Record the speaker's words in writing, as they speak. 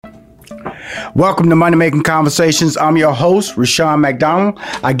Welcome to Money Making Conversations. I'm your host, Rashawn McDonald.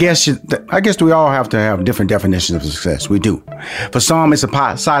 I guess we all have to have different definitions of success. We do. For some, it's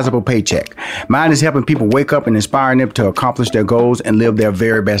a sizable paycheck. Mine is helping people wake up and inspiring them to accomplish their goals and live their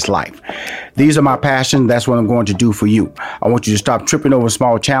very best life. These are my passions. That's what I'm going to do for you. I want you to stop tripping over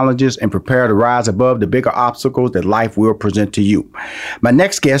small challenges and prepare to rise above the bigger obstacles that life will present to you. My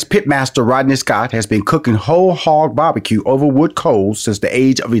next guest, Pitmaster Rodney Scott, has been cooking whole hog barbecue over wood coals since the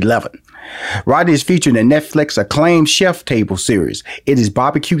age of 11. Rodney is featured in Netflix acclaimed Chef Table series. It is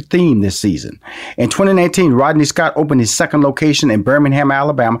barbecue themed this season. In 2019, Rodney Scott opened his second location in Birmingham,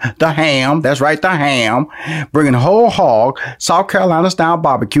 Alabama, The Ham. That's right, The Ham, bringing whole hog, South Carolina style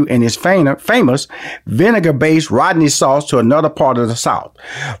barbecue and his famous vinegar-based Rodney sauce to another part of the South.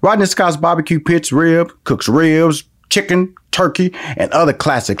 Rodney Scott's barbecue pits cooks ribs, chicken, turkey, and other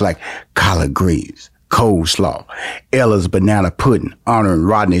classics like collard greens, coleslaw, Ella's banana pudding, honoring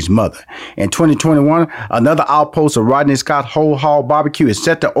Rodney's mother. In 2021, another outpost of Rodney Scott Whole Hog Barbecue is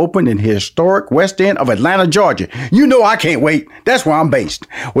set to open in the historic West End of Atlanta, Georgia. You know I can't wait. That's where I'm based.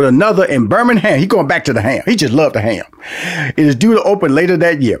 With another in Birmingham. He's going back to the ham. He just loved the ham. It is due to open later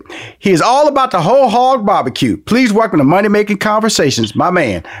that year. He is all about the whole hog barbecue. Please welcome to Money Making Conversations, my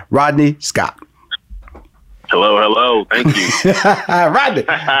man, Rodney Scott. Hello. Thank you. Rodney,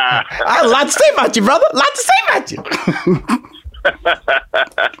 I have a lot to say about you, brother. A lot to say about you.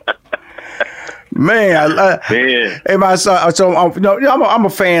 Man, hey, my son. So I'm a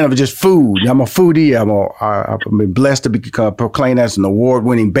fan of just food. I'm a foodie. I've been blessed to be proclaimed as an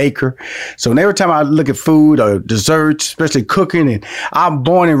award-winning baker. So every time I look at food or desserts, especially cooking, and I'm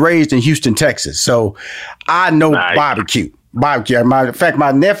born and raised in Houston, Texas, so I know barbecue. In fact,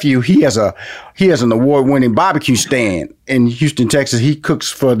 my nephew, he has an award-winning barbecue stand in Houston, Texas. He cooks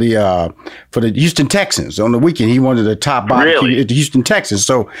for the Houston Texans on the weekend. He wanted the top barbecue at the Houston Texans.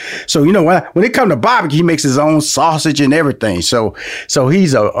 So when it comes to barbecue, he makes his own sausage and everything. So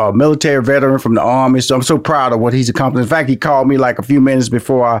he's a military veteran from the Army. So I'm so proud of what he's accomplished. In fact, he called me like a few minutes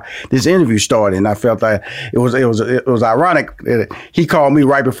before this interview started, and I felt that it was ironic that he called me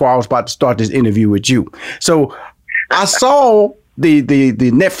right before I was about to start this interview with you. So I saw the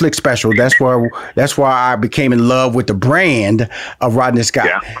Netflix special. That's why I became in love with the brand of Rodney Scott.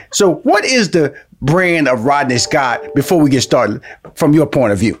 Yeah. So what is the brand of Rodney Scott before we get started from your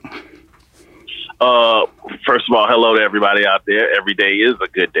point of view? First of all, hello to everybody out there. Every day is a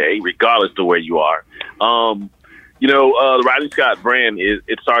good day, regardless of where you are. The Rodney Scott brand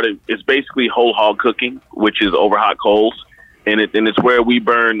it's basically whole hog cooking, which is over hot coals. And it's where we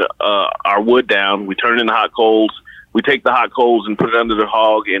burn our wood down. We turn it into hot coals. We take the hot coals and put it under the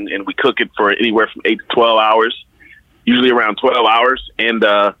hog, and we cook it for anywhere from 8 to 12 hours, usually around 12 hours. And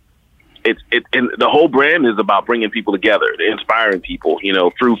and the whole brand is about bringing people together, inspiring people,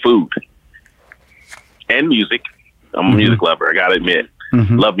 through food and music. I'm a music lover, I gotta admit.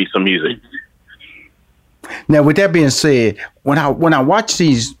 Love me some music. Now, with that being said, when I watch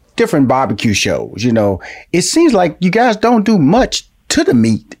these different barbecue shows, it seems like you guys don't do much to the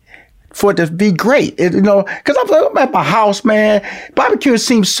meat for it to be great, because I'm at my house, man. Barbecue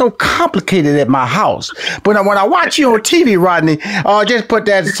seems so complicated at my house. But when I watch you on TV, Rodney, just put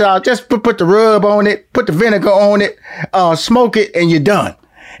put the rub on it, put the vinegar on it, smoke it, and you're done.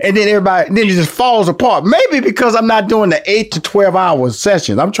 And then it just falls apart. Maybe because I'm not doing the 8 to 12 hour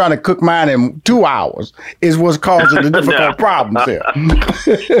sessions. I'm trying to cook mine in 2 hours is what's causing the difficult problems there.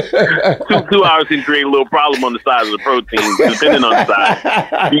 2 hours can create a little problem on the size of the protein, depending on the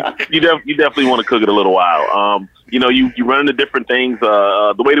size. You definitely want to cook it a little while. You run into different things.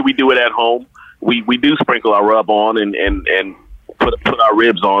 The way that we do it at home, we do sprinkle our rub on and put our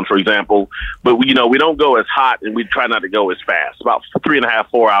ribs on, for example, but we don't go as hot, and we try not to go as fast. About 3.5,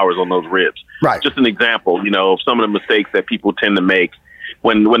 4 hours on those ribs. Right. Just an example, of some of the mistakes that people tend to make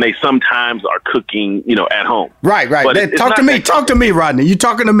when they sometimes are cooking, at home. Right. But talk to me, Rodney. You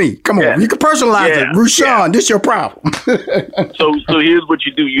talking to me? Come on, you can personalize it. Rushion, this your problem. So here's what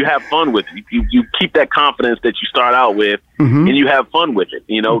you do: you have fun with it. You keep that confidence that you start out with, and you have fun with it.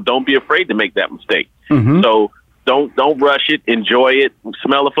 Don't be afraid to make that mistake. So. Don't rush it. Enjoy it.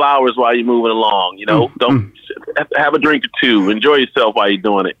 Smell the flowers while you're moving along. Don't have a drink or two. Enjoy yourself while you're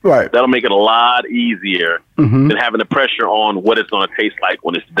doing it. Right. That'll make it a lot easier than having the pressure on what it's going to taste like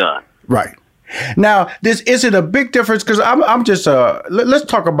when it's done. Right. Now, is it a big difference? Because I'm just let's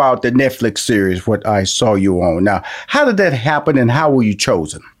talk about the Netflix series. What I saw you on. Now, how did that happen, and how were you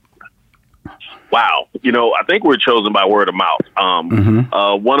chosen? Wow. I think we're chosen by word of mouth.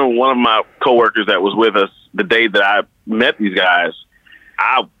 One of my coworkers that was with us the day that I met these guys,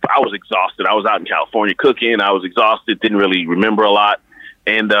 I was exhausted. I was out in California cooking. I was exhausted, didn't really remember a lot.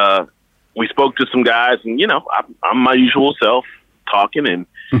 And we spoke to some guys, and I'm my usual self talking,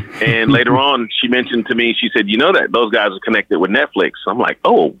 and later on she mentioned to me, she said, that those guys are connected with Netflix. I'm like,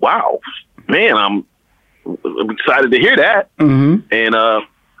 oh wow, man, I'm excited to hear that. Mm-hmm. And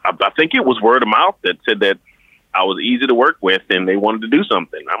I think it was word of mouth that said that I was easy to work with, and they wanted to do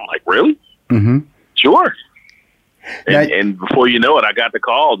something. I'm like, really? Mm-hmm. Sure. And before you know it, I got the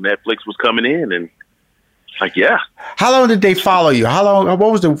call. Netflix was coming in, and like, yeah. How long did they follow you? How long?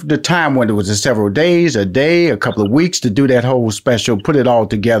 What was the time window? Was it several days, a day, a couple of weeks to do that whole special, put it all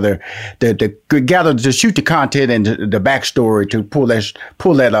together, to shoot the content and the backstory to pull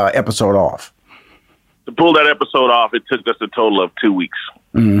that episode off? To pull that episode off, it took us a total of 2 weeks.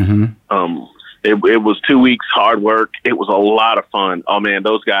 Mm-hmm. It was 2 weeks, hard work. It was a lot of fun. Oh man,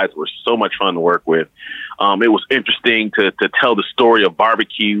 those guys were so much fun to work with. It was interesting to tell the story of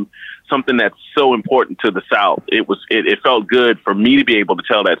barbecue, something that's so important to the South. It felt good for me to be able to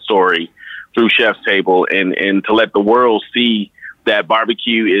tell that story through Chef's Table and to let the world see that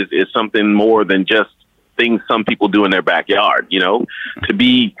barbecue is something more than just things some people do in their backyard. To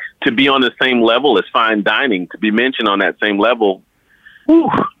be on the same level as fine dining, to be mentioned on that same level.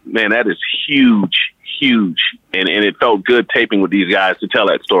 Whew, man, that is huge. And it felt good taping with these guys to tell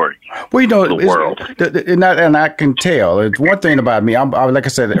that story. Well, the world. And I can tell. It's one thing about me. I'm like I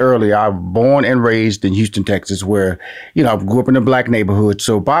said earlier, I'm born and raised in Houston, Texas, where, I grew up in a black neighborhood.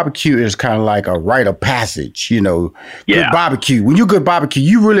 So barbecue is kind of like a rite of passage, Good barbecue. When you good barbecue,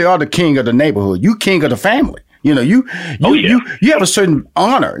 you really are the king of the neighborhood. You king of the family. You have a certain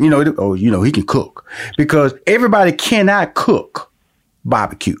honor, he can cook, because everybody cannot cook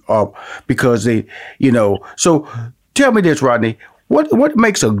barbecue, because they, so tell me this, Rodney, what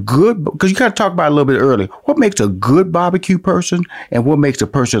makes a good, because you kind of talked about it a little bit earlier, what makes a good barbecue person and what makes a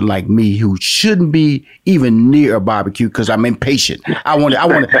person like me who shouldn't be even near a barbecue because I'm impatient. I want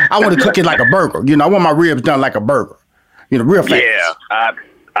to cook it like a burger. I want my ribs done like a burger, real fast. Yeah,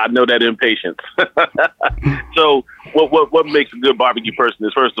 I know that impatience. So what makes a good barbecue person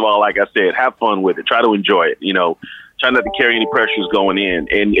is, first of all, like I said, have fun with it. Try to enjoy it. Try not to carry any pressures going in.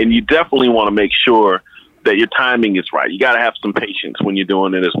 And you definitely want to make sure that your timing is right. You got to have some patience when you're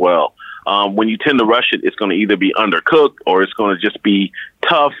doing it as well. When you tend to rush it, it's going to either be undercooked or it's going to just be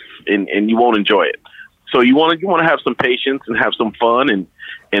tough and you won't enjoy it. So you want to have some patience and have some fun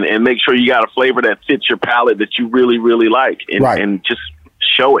and make sure you got a flavor that fits your palate that you really, really like. And just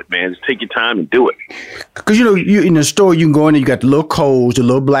show it, man. Just take your time and do it. Because, you in the store, you can go in and you got the little coals, the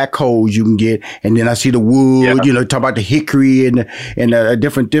little black coals you can get. And then I see the wood, talk about the hickory and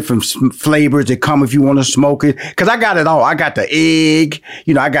different flavors that come if you want to smoke it. Because I got it all. I got the egg,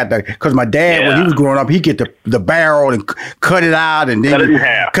 because my dad, when he was growing up, he get the barrel and cut it out and then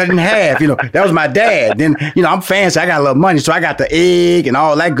cut it in half. That was my dad. Then, I'm fancy. I got a little money. So I got the egg and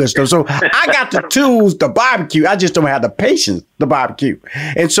all that good stuff. So I got the tools to barbecue. I just don't have the patience to barbecue.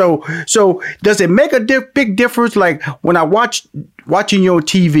 And so does it make a big difference? Like when I watching you on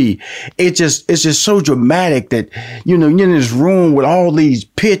TV, it's just so dramatic that, you're in this room with all these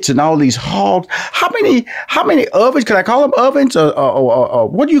pits and all these hogs. How many ovens? Can I call them ovens? Or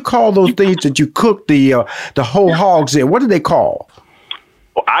what do you call those things that you cook the whole hogs in? What do they call?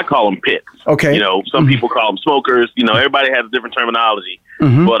 Well, I call them pits. Okay. Some people call them smokers. Everybody has a different terminology,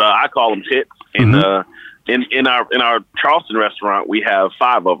 but I call them pits. And, in our Charleston restaurant, we have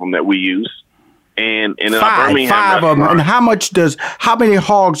 5 of them that we use, and in our Birmingham five of them. And how many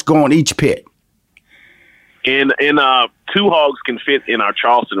hogs go on each pit? In 2 hogs can fit in our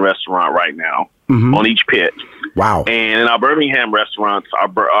Charleston restaurant right now on each pit. Wow! And in our Birmingham restaurants,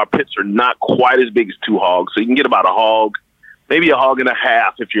 our pits are not quite as big as 2 hogs, so you can get about a hog, maybe a hog and a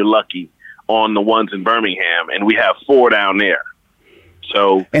half if you're lucky, on the ones in Birmingham, and we have 4 down there.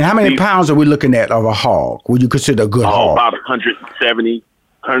 So, and how many pounds are we looking at of a hog? Would you consider a good hog? About 150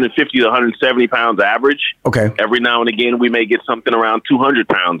 to 170 pounds average. Okay. Every now and again, we may get something around 200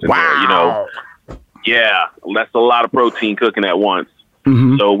 pounds in there. Yeah, that's a lot of protein cooking at once.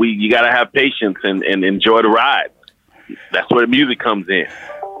 So you got to have patience and enjoy the ride. That's where the music comes in.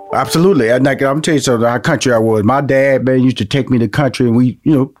 Absolutely. I'm telling you something. Our country I was. My dad, man, used to take me to the country and we,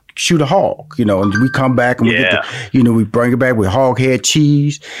 shoot a hog, and we come back and we get we bring it back with hog head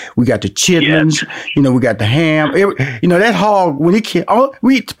cheese. We got the chitlins, we got the ham. That hog, when he came,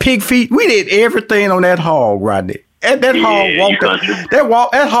 we eat pig feet. We did everything on that hog, Rodney. That hog walked out.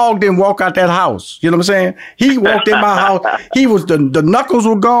 That hog didn't walk out that house. You know what I'm saying? He walked in my house. He was the knuckles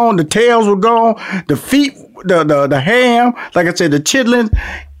were gone, the tails were gone, the feet, the ham, like I said, the chitlins.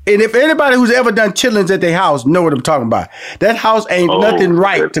 And if anybody who's ever done chitlins at their house know what I'm talking about. That house ain't nothing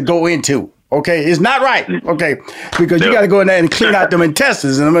right to go into. Okay, it's not right. Okay, because you got to go in there and clean out them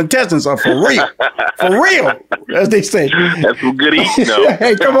intestines, and them intestines are for real, as they say. That's some good eating, though.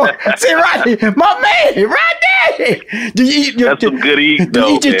 Hey, come on, see, Rodney, my man, Rodney. Do you eat some good eating, do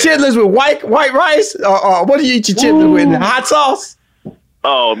you eat your chitlins with white rice, or what do you eat your chitlins with? Hot sauce?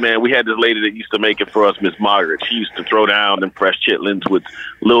 Oh, man, we had this lady that used to make it for us, Miss Margaret. She used to throw down them fresh chitlins with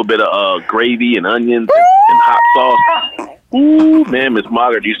a little bit of gravy and onions and hot sauce. Ooh, man, Miss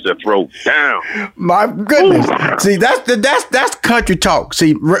Margaret used to throw down. My goodness. Ooh. See, that's country talk.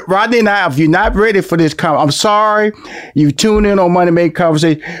 See, Rodney and I, if you're not ready for this I'm sorry. You tune in on Money Making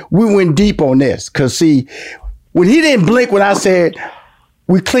Conversation. We went deep on this. Because, see, when he didn't blink when I said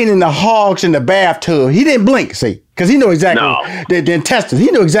we cleaning the hogs in the bathtub, he didn't blink, see. Because he know exactly the intestines.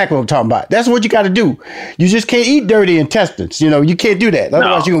 He know exactly what I'm talking about. That's what you got to do. You just can't eat dirty intestines. You know, you can't do that.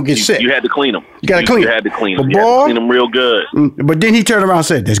 Otherwise, you're going to get sick. You had to clean them. You got to clean them. You had to clean them. But boy, you had to clean them real good. But then he turned around and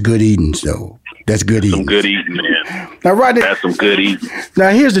said, that's good eating, so. That's good eating. Some good eating, man. Now, Rodney, that's some good eating.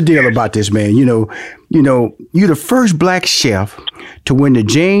 Now, here's the deal about this, man. You know, you're the first black chef to win the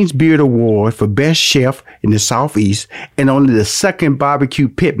James Beard Award for Best Chef in the Southeast, and only the second barbecue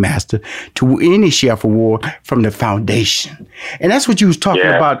pitmaster to win any chef award from the foundation. And that's what you was talking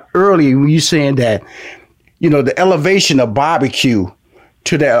about earlier when you saying that, the elevation of barbecue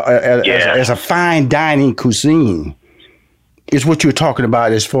to the as a fine dining cuisine is what you're talking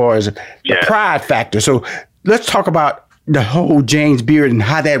about as far as the pride factor. So let's talk about the whole James Beard and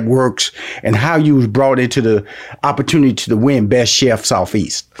how that works and how you was brought into the opportunity to win Best Chef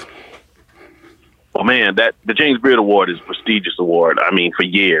Southeast. Well, man, the James Beard Award is a prestigious award. I mean, for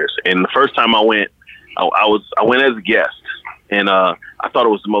years. And the first time I went, I went as a guest, and I thought it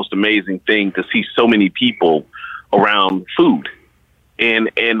was the most amazing thing to see so many people around food. And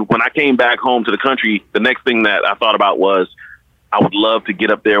when I came back home to the country, the next thing that I thought about was I would love to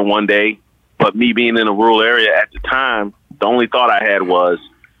get up there one day. But me being in a rural area at the time, the only thought I had was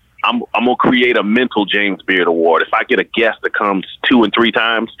I'm going to create a mental James Beard Award. If I get a guest that comes 2 and 3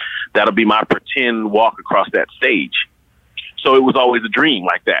 times, that'll be my pretend walk across that stage. So it was always a dream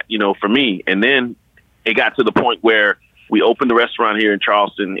like that, for me. And then it got to the point where we opened the restaurant here in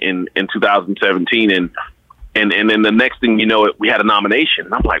Charleston in 2017. And then the next thing you know, we had a nomination.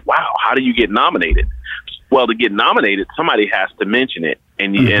 And I'm like, wow, how do you get nominated? Well, to get nominated, somebody has to mention it.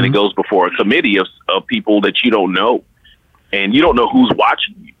 And it goes before a committee of people that you don't know. And you don't know who's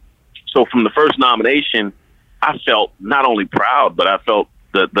watching you. So from the first nomination, I felt not only proud, but I felt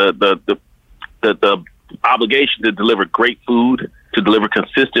the obligation to deliver great food, to deliver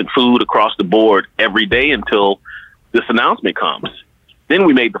consistent food across the board every day until this announcement comes. Then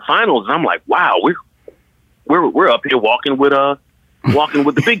we made the finals, and I'm like, wow, we're up here walking with the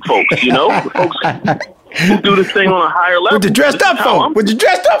big folks, the folks who do this thing on a higher level. With the dressed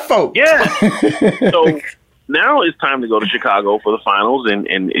up folk. Yeah. So now it's time to go to Chicago for the finals,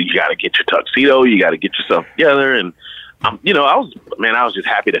 and you got to get your tuxedo, you got to get yourself together, and I was just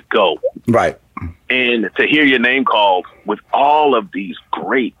happy to go. Right. And to hear your name called with all of these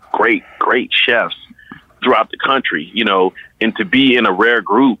great, great, great chefs throughout the country, and to be in a rare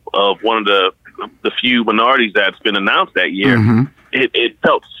group of one of the few minorities that's been announced that year, it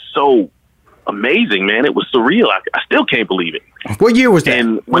felt so amazing, man. It was surreal. I still can't believe it. What year was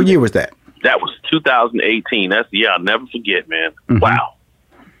that? What year was that? That was 2018. That's the year I'll never forget, man. Wow.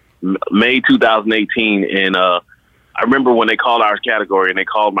 May 2018. And I remember when they called our category and they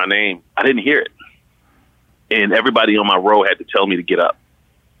called my name, I didn't hear it. And everybody on my row had to tell me to get up.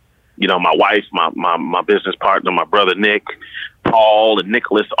 My wife, my business partner, my brother Nick, Paul and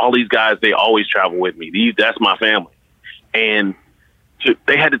Nicholas, all these guys, they always travel with me. That's my family. And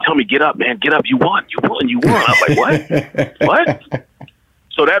they had to tell me, get up, man, get up. You won. I was like, what? What?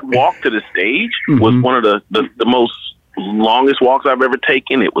 So that walk to the stage was one of the most longest walks I've ever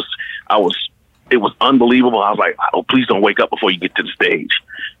taken. It was unbelievable. I was like, oh, please don't wake up before you get to the stage,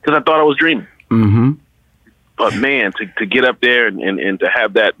 because I thought I was dreaming. But man, to get up there and to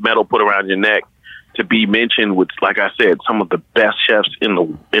have that medal put around your neck, to be mentioned with, like I said, some of the best chefs in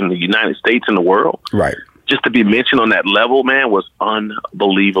the United States and the world. Right. Just to be mentioned on that level, man, was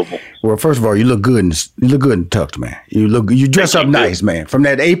unbelievable. Well, first of all, you look good in tux, man. You dress up nice, man. From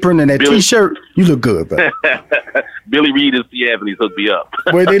that apron and that T-shirt, you look good, bro. Billy Reed and C. Anthony's hooked me up.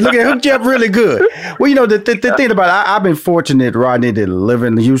 Well, they hooked you up really good. Well, the thing about it, I've been fortunate, Rodney, to live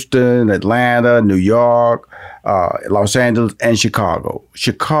in Houston, Atlanta, New York, Los Angeles, and Chicago.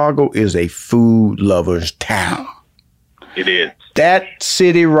 Chicago is a food lover's town. It is. That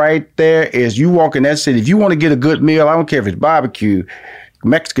city right there is, you walk in that city, if you want to get a good meal, I don't care if it's barbecue,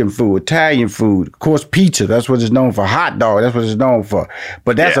 Mexican food, Italian food, of course, pizza. That's what it's known for. Hot dog. That's what it's known for.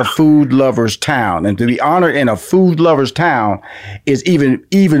 But that's a food lover's town. And to be honored in a food lover's town is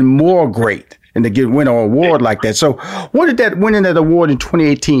even more great. And to win an award like that. So what did that winning that award in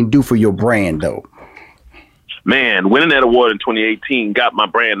 2018 do for your brand, though? Man, winning that award in 2018 got my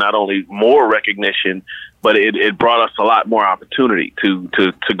brand not only more recognition, but it brought us a lot more opportunity to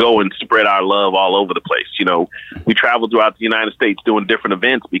go and spread our love all over the place. You know, we traveled throughout the United States doing different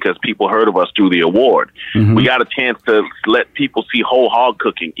events because people heard of us through the award. Mm-hmm. We got a chance to let people see whole hog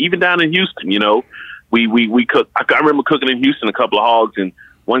cooking, even down in Houston. You know, we cook. I remember cooking in Houston a couple of hogs, and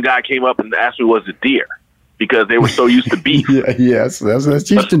one guy came up and asked me, was it deer? Because they were so used to beef. Yes, that's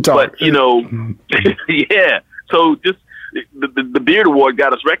Houston talk. But, you know, yeah. So just the Beard Award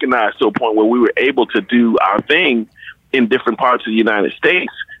got us recognized to a point where we were able to do our thing in different parts of the United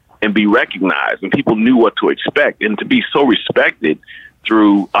States and be recognized, and people knew what to expect, and to be so respected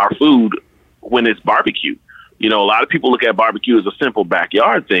through our food when it's barbecue. You know, a lot of people look at barbecue as a simple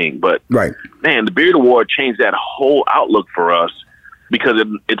backyard thing, but man, the Beard Award changed that whole outlook for us because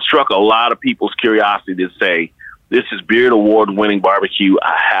it struck a lot of people's curiosity to say, this is Beard Award winning barbecue.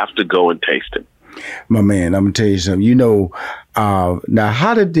 I have to go and taste it. My man, I'm gonna tell you something. You know, now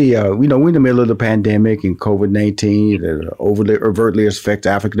how did we're in the middle of the pandemic and COVID-19 that overtly affects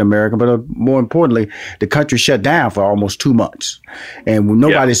African American, but more importantly, the country shut down for almost 2 months, and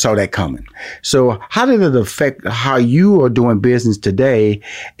nobody saw that coming. So, how did it affect how you are doing business today,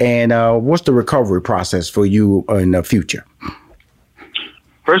 and what's the recovery process for you in the future?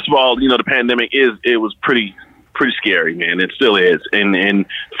 First of all, you know, the pandemic was pretty scary, man. It still is. And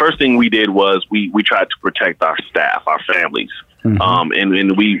first thing we did was we tried to protect our staff, our families. Mm-hmm.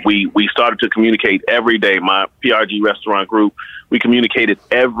 And we started to communicate every day. My PRG restaurant group, we communicated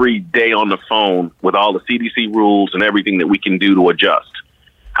every day on the phone with all the CDC rules and everything that we can do to adjust.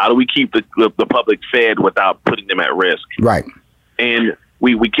 How do we keep the public fed without putting them at risk? Right. And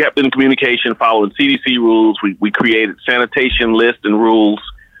we kept in communication following CDC rules. We created sanitation lists and rules.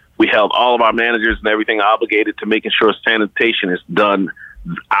 We held all of our managers and everything obligated to making sure sanitation is done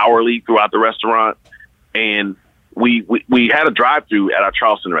hourly throughout the restaurant. And we had a drive-through at our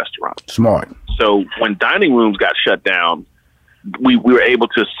Charleston restaurant. Smart. So when dining rooms got shut down, we were able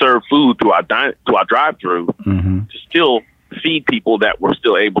to serve food through our drive-through to still feed people that were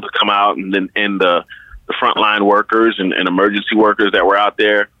still able to come out, and the frontline workers and emergency workers that were out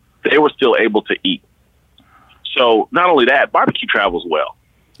there, they were still able to eat. So not only that, barbecue travels well.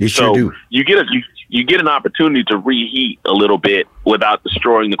 You sure do. You get an opportunity to reheat a little bit without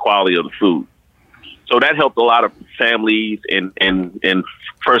destroying the quality of the food. So that helped a lot of families and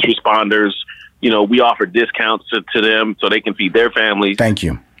first responders. You know, we offer discounts to them so they can feed their families. Thank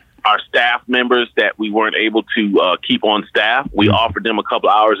you. Our staff members that we weren't able to keep on staff, we offered them a couple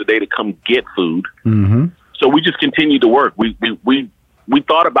hours a day to come get food. Mm-hmm. So we just continued to work. We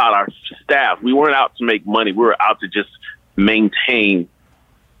thought about our staff. We weren't out to make money. We were out to just maintain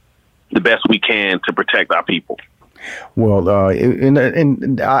the best we can to protect our people. Well,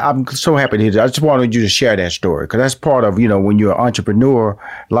 and I'm so happy to hear that. I just wanted you to share that story because that's part of, you know, when you're an entrepreneur,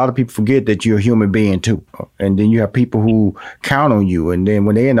 a lot of people forget that you're a human being too. And then you have people who count on you. And then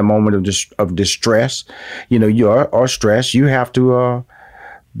when they're in a moment of distress, you know, or stress, you have to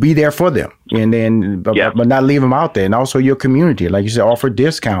be there for them, and then but not leave them out there. And also your community, like you said, offer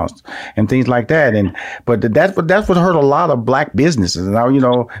discounts and things like that. And but that's what hurt a lot of black businesses. Now, you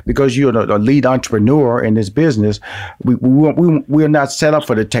know, because you're the lead entrepreneur in this business, we're not set up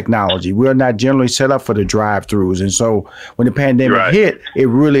for the technology. We're not generally set up for the drive-throughs. And so when the pandemic hit, it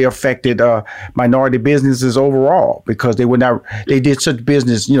really affected minority businesses overall because they did such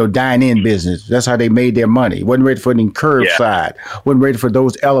business, you know, dine-in business. That's how they made their money. Wasn't ready for the curbside. Wasn't ready for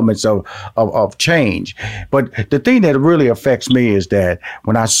those elements of change. But the thing that really affects me is that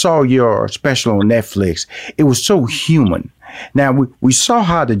when I saw your special on Netflix, it was so human. Now, we saw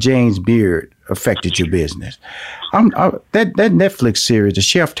how the James Beard affected your business. That Netflix series, The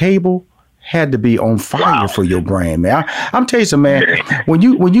Chef Table, had to be on fire for your brand, man. I'm telling you something, man. When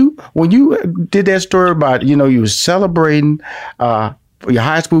you did that story about, you know, you were celebrating your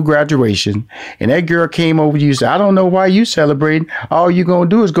high school graduation, and that girl came over to you and said, I don't know why you celebrating. All you gonna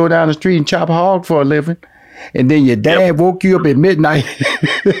do is go down the street and chop a hog for a living. And then your dad woke you up at midnight.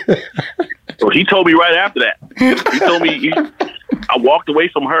 Well, he told me right after that. He told me, I walked away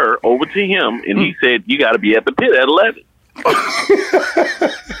from her over to him, and he said, you got to be at the pit at 11.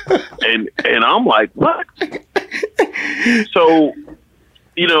 and I'm like, what? So,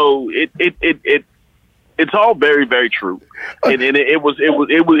 you know, it It's all very, very true, and it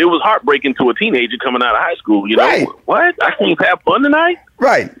was heartbreaking to a teenager coming out of high school. You know, Right. What? I can't have fun tonight.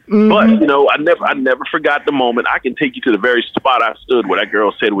 Right. Mm-hmm. But you know, I never forgot the moment. I can take you to the very spot I stood where that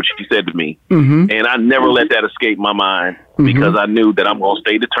girl said what she said to me, Mm-hmm. and I never let that escape my mind because I knew that I'm going to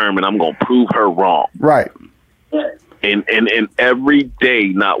stay determined. I'm going to prove her wrong. Right. And every day,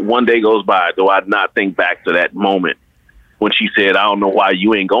 not one day goes by, do I not think back to that moment when she said, "I don't know why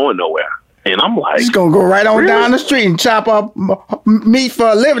you ain't going nowhere." And I'm like, He's gonna go right on really? down the street and chop up meat for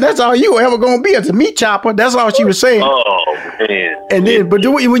a living. That's all you ever gonna be, as a meat chopper. That's all she was saying. Oh man! And then, but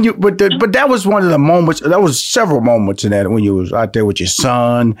that was one of the moments. That was several moments in that when you was out there with your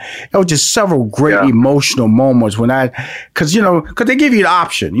son. It was just several great emotional moments because they give you the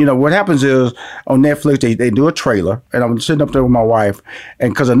option. You know what happens is on Netflix they do a trailer, and I'm sitting up there with my wife,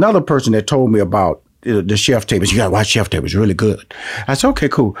 and because another person that told me about the Chef Table. You gotta watch Chef Table. It's really good. I said, okay,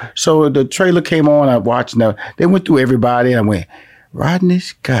 cool. So the trailer came on. I watched. Now they went through everybody, and I went, Rodney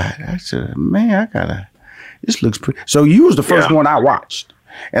Scott. I said, man, this looks pretty. So you was the first one I watched,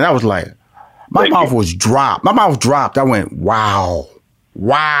 and I was like, my mouth was dropped. My mouth dropped. I went, wow,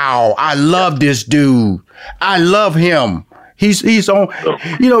 I love this dude. I love him. He's on,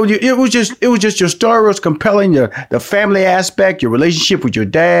 it was just your story was compelling, the family aspect, your relationship with your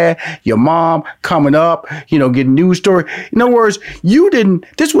dad, your mom coming up, getting news story. In other words,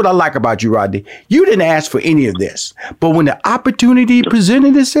 this is what I like about you, Rodney. You didn't ask for any of this, but when the opportunity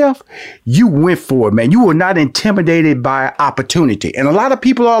presented itself, you went for it, man. You were not intimidated by opportunity. And a lot of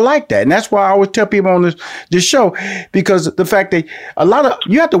people are like that. And that's why I always tell people on this show, because the fact that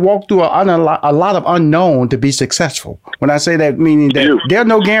you have to walk through a lot of unknown to be successful. When I say that, meaning that there are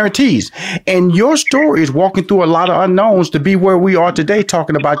no guarantees. And your story is walking through a lot of unknowns to be where we are today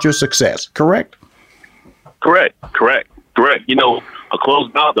talking about your success, correct? Correct. A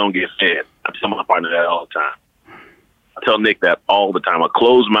closed mouth don't get fed. I tell my partner that all the time. I tell Nick that all the time. A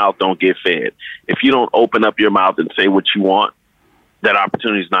closed mouth don't get fed. If you don't open up your mouth and say what you want, that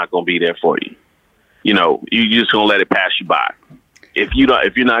opportunity is not going to be there for you. You're just going to let it pass you by. If you're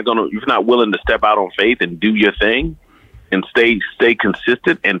not willing to step out on faith and do your thing, and stay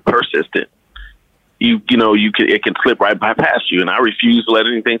consistent and persistent, it can slip right by past you. And I refuse to let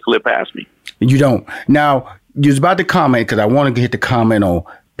anything slip past me. You don't. Now, you was about to comment, because I want to get the comment on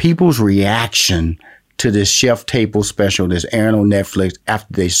people's reaction to this Chef Table special that's airing on Netflix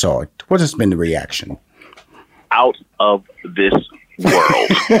after they saw it. What has been the reaction? Out of this world.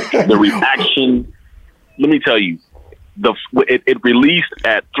 The reaction, let me tell you, it released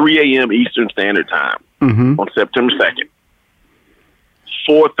at 3 a.m. Eastern Standard Time on September 2nd.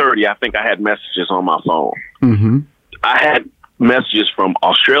 4:30, I think I had messages on my phone. Mm-hmm. I had messages from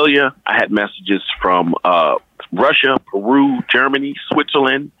Australia. I had messages from Russia, Peru, Germany,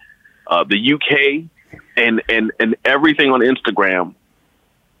 Switzerland, the UK, and everything on Instagram.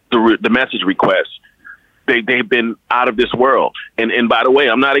 The message requests, they've been out of this world. And by the way,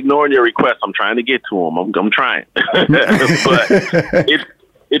 I'm not ignoring your requests. I'm trying to get to them. I'm trying, but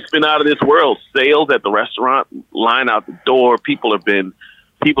it's been out of this world. Sales at the restaurant, line out the door. People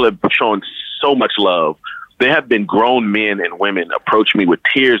have shown so much love. There have been grown men and women approach me with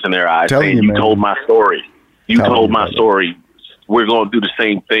tears in their eyes saying, you told my story. You told my story. We're going to do the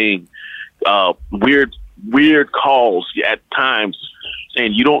same thing. Weird calls at times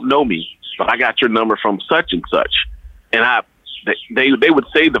saying, you don't know me, but I got your number from such and such. And they would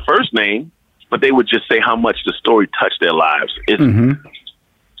say the first name, but they would just say how much the story touched their lives.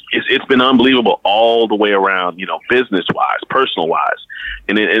 It's been unbelievable all the way around, business-wise, personal-wise.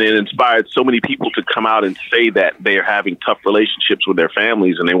 And it inspired so many people to come out and say that they're having tough relationships with their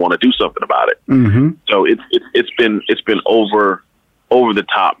families and they want to do something about it. Mm-hmm. So it's been over the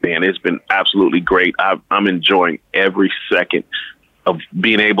top, man. It's been absolutely great. I'm enjoying every second of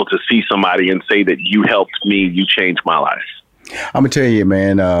being able to see somebody and say that you helped me, you changed my life. I'm gonna tell you,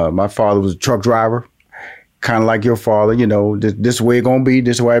 man, my father was a truck driver, kind of like your father. This is the way it's gonna be.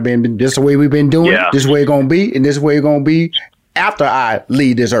 This is the way we've been doing it. This is the way it's gonna be, and this is the way it's gonna be after I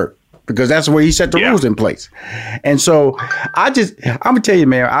leave this earth, because that's the way he set the rules in place. And so I'm gonna tell you,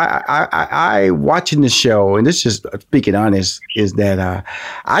 man, I watching the show, and this is speaking honest, is that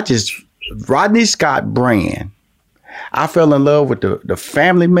Rodney Scott brand. I fell in love with the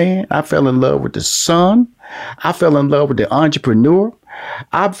family man. I fell in love with the son. I fell in love with the entrepreneur.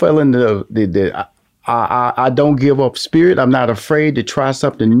 I fell in the I don't give up spirit. I'm not afraid to try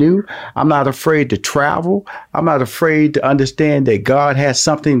something new. I'm not afraid to travel. I'm not afraid to understand that God has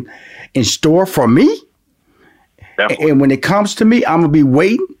something in store for me. Definitely. And when it comes to me, I'm going to be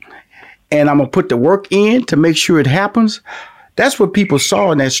waiting, and I'm going to put the work in to make sure it happens. that's what people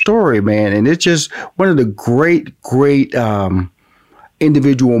saw in that story, man. And it's just one of the great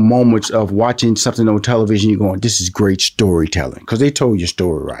individual moments of watching something on television. You're going, this is great storytelling, because they told your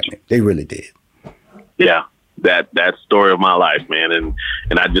story, Rodney. They really did. Yeah, that story of my life, man.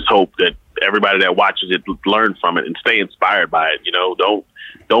 And I just hope that everybody that watches it learn from it and stay inspired by it. You know,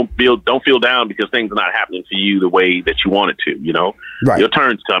 don't feel down because things are not happening for you the way that you want it to. You know, right. Your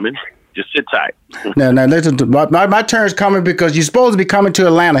turn's coming. Just sit tight. Now listen. My turn's coming because you're supposed to be coming to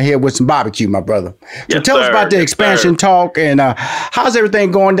Atlanta here with some barbecue, my brother. So yes, tell us about the expansion talk and how's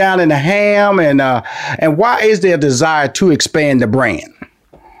everything going down in the ham, and why is there a desire to expand the brand?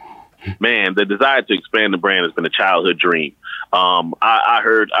 Man, the desire to expand the brand has been a childhood dream. I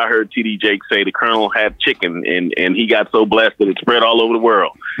heard TD Jake say the Colonel had chicken and he got so blessed that it spread all over the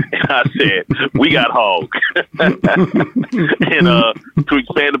world. And I said, we got hog. And to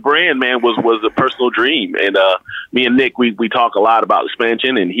expand the brand, man, was a personal dream. And me and Nick, we talk a lot about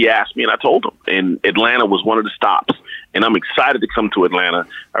expansion, and he asked me and I told him. And Atlanta was one of the stops. And I'm excited to come to Atlanta.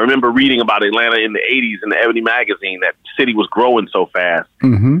 I remember reading about Atlanta in the 80s in the Ebony magazine. That city was growing so fast.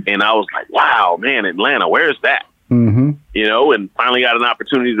 Mm-hmm. And I was like, wow, man, Atlanta, where is that? Mm-hmm. You know, and finally got an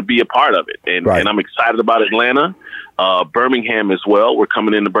opportunity to be a part of it. And, and I'm excited about Atlanta, Birmingham as well. We're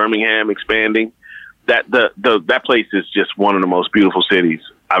coming into Birmingham, expanding. That place is just one of the most beautiful cities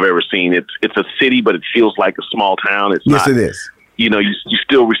I've ever seen. It's a city, but it feels like a small town. It's yes, not, it is. You know, you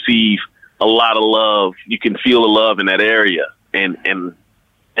still receive a lot of love. You can feel the love in that area. And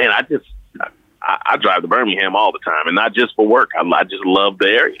I drive to Birmingham all the time, and not just for work. I just love the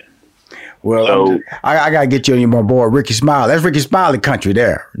area. Well, so, I got to get you on my boy, Ricky Smiley. That's Ricky Smiley country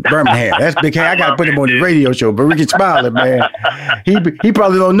there, Birmingham. That's big. I got to put him on the radio show. But Ricky Smiley, man, he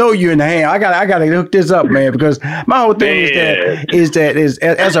probably don't know you in the ham. I got to hook this up, man, because my whole thing is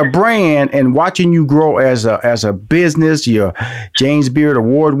as a brand and watching you grow as a business. You're James Beard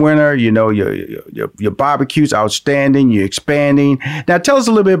Award winner. You know, your barbecue's outstanding. You're expanding. Now, tell us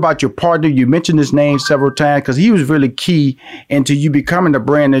a little bit about your partner. You mentioned his name several times because he was really key into you becoming the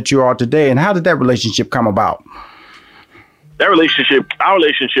brand that you are today. And how did that relationship come about? Our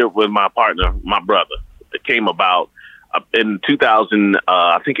relationship with my partner, my brother, it came about in 2000.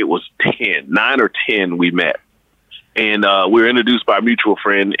 I think it was 9 or 10. We met, and we were introduced by a mutual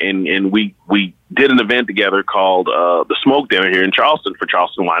friend, and we did an event together called the Smoke Dinner here in Charleston for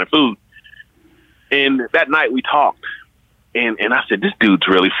Charleston Wine and Food. And that night we talked, and I said, "This dude's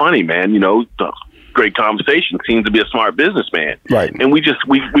really funny, man. You know." Great conversation. Seems to be a smart businessman. Right. And we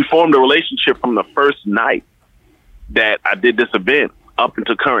formed a relationship from the first night that I did this event up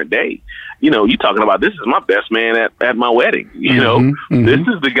until current day. You know, you talking about this is my best man at my wedding. You know, this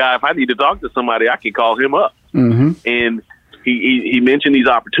is the guy. If I need to talk to somebody, I can call him up. Mm-hmm. And he mentioned these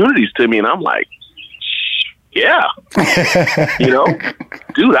opportunities to me, and I'm like, yeah, you know,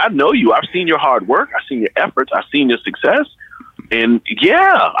 dude, I know you. I've seen your hard work. I've seen your efforts. I've seen your success. And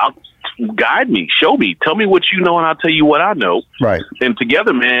I'll guide me, show me, tell me what you know, and I'll tell you what I know. Right. And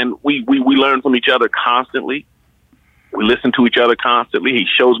together, man, we learn from each other constantly. We listen to each other constantly. He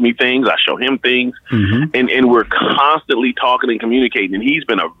shows me things, I show him things, and we're constantly talking and communicating. And he's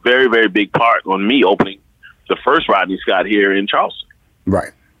been a very, very big part on me opening the first Rodney Scott here in Charleston.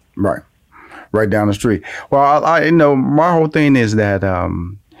 Right down the street. Well, I know my whole thing is that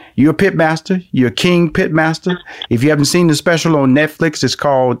you're a pit master. You're a king pit master. If you haven't seen the special on Netflix, it's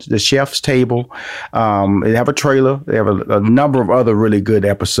called The Chef's Table. They have a trailer. They have a number of other really good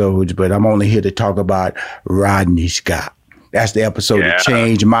episodes, but I'm only here to talk about Rodney Scott. That's the episode that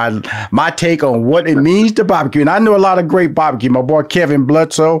changed my take on what it means to barbecue. And I know a lot of great barbecue. My boy Kevin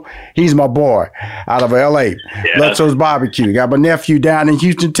Bludso, he's my boy out of L.A. Yeah. Bludso's Barbecue. Got my nephew down in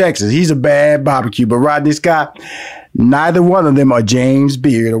Houston, Texas. He's a bad barbecue. But Rodney Scott, neither one of them are James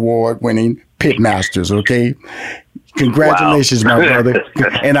Beard Award-winning pit masters, okay? Congratulations, my brother.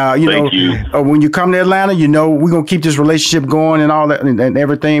 And, when you come to Atlanta, you know, we're going to keep this relationship going and all that and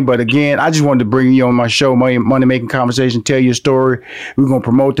everything. But again, I just wanted to bring you on my show, Money Making Conversation, tell your story. We're going to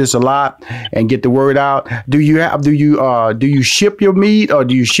promote this a lot and get the word out. Do you ship your meat, or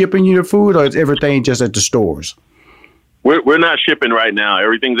do you ship in your food, or is everything just at the stores? We're not shipping right now.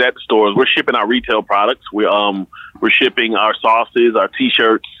 Everything's at the stores. We're shipping our retail products. We're shipping our sauces, our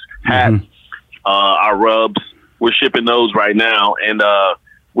T-shirts, hats, our rubs. We're shipping those right now, and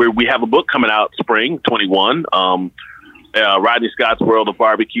we have a book coming out spring 21. Rodney Scott's World of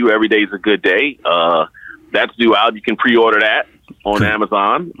Barbecue. Every Day is a Good Day. That's due out. You can pre-order that on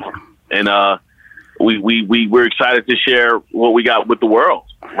Amazon, and we're excited to share what we got with the world.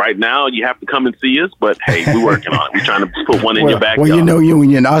 Right now, you have to come and see us, but hey, we're working on it. We're trying to put one in your backyard. Well, you know, you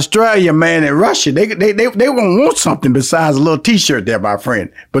in Australia, man, and Russia, they won't want something besides a little T-shirt there, my friend.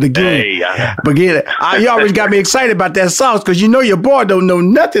 But again, you always got me excited about that sauce because you know your boy don't know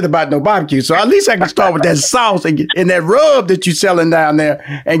nothing about no barbecue. So at least I can start with that sauce and that rub that you selling down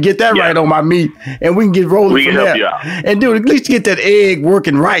there and get that right on my meat, and we can get rolling from there. And dude, at least get that egg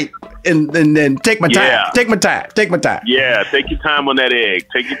working right. And then take my time. Yeah. Take my time. Yeah, take your time on that egg.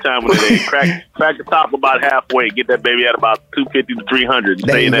 Take your time on that egg. Crack the top about halfway. Get that baby at about 250 to 300.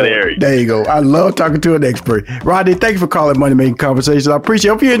 Stay in that area. There you go. I love talking to an expert. Rodney, thank you for calling Money Making Conversations. I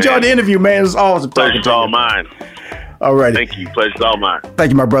appreciate it. Hope you enjoyed the interview, man. It was awesome talking to you. Pleasure's all mine. All right. Thank you. Pleasure's all mine. Thank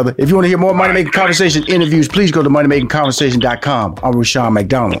you, my brother. If you want to hear more Money Making Conversation interviews, please go to moneymakingconversation.com. I'm Rushion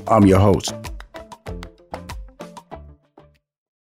McDonald. I'm your host.